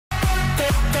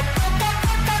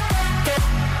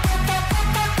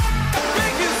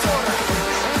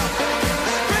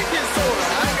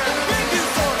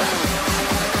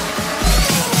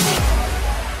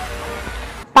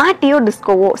பார்ட்டியோ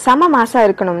டிஸ்கோவோ செம மாசா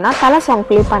இருக்கணும்னா தலை சாங்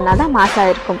ப்ளே பண்ணாதான் மாசா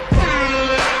இருக்கும்.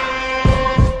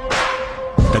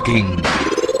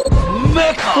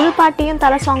 ஃபுல் பார்ட்டியும்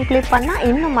தலை சாங் ப்ளே பண்ணா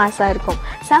இன்னும் மாசா இருக்கும்.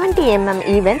 70mm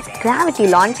ஈவெண்ட்ஸ், கிராவிட்டி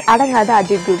லான்ச், அடங்காத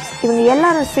அஜித் குரூப்ஸ் இவங்க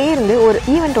எல்லாரும் சேர்ந்து ஒரு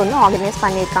ஈவெண்ட் ஒன்று ஆர்கனைஸ்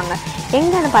பண்ணியிருக்காங்க.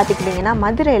 எங்கன்னு பார்த்துக்கிட்டிங்கன்னா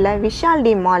மதுரையில் விஷால்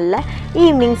டி மாலில்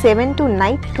ஈவினிங் 7 to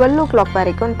night 12 o'clock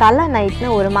வரைக்கும் தலை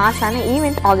நைட்னு ஒரு மாசான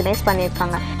ஈவெண்ட் ஆர்கனைஸ்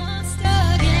பண்ணியிருக்காங்க.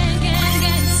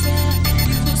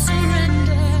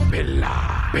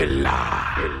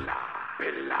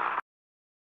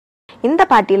 இந்த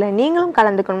பார்ட்டியில் நீங்களும்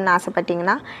கலந்துக்கணும்னு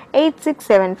ஆசைப்பட்டீங்கன்னா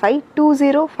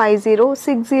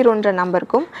 8675205060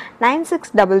 நம்பருக்கும்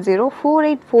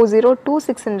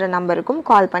 9600484026 நம்பருக்கும்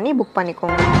கால் பண்ணி புக்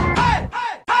பண்ணிக்கோங்க.